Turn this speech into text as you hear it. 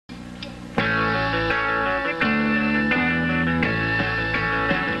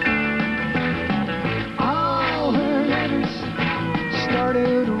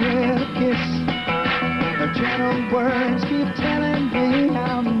Her words keep telling me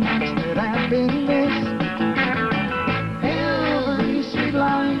how much that I've been missed. Every sweet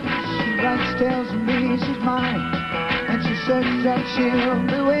line she writes tells me she's mine, and she says that she'll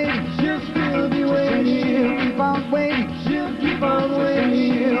be waiting. She'll still be waiting. She'll keep on waiting. She'll keep on waiting.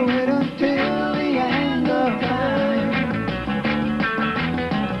 She'll wait until the end of time.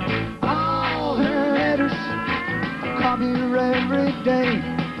 All her letters copy her every day,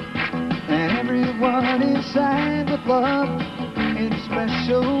 and everyone is signed with love in a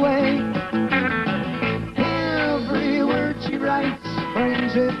special way. Every word she writes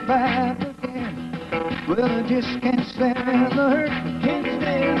brings it back again. Well, I just can't stand the hurt, can't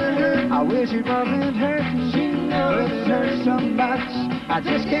stand the hurt. I wish it wasn't hurt. She knows it hurts so much. I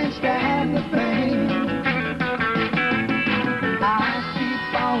just can't stand the pain. I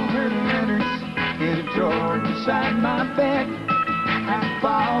keep all her letters in a drawer beside my bed. I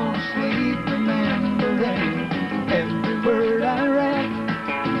fall asleep remembering every word I read.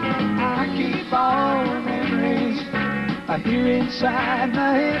 I keep all her memories here inside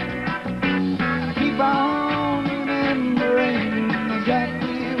my head. I keep on remembering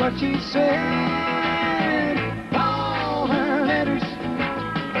exactly what she said. All her letters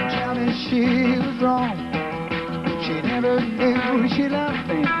tell me she was wrong. She never knew she loved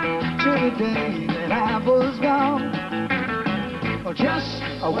me till the day that I was gone. Well, just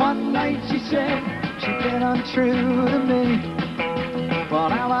one night she said she'd been untrue to me. Well,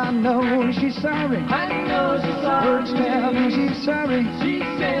 now I know she's sorry. I know she's sorry. Words tell me she's sorry. She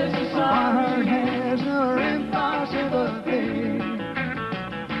says she's sorry. My heart has no impossible.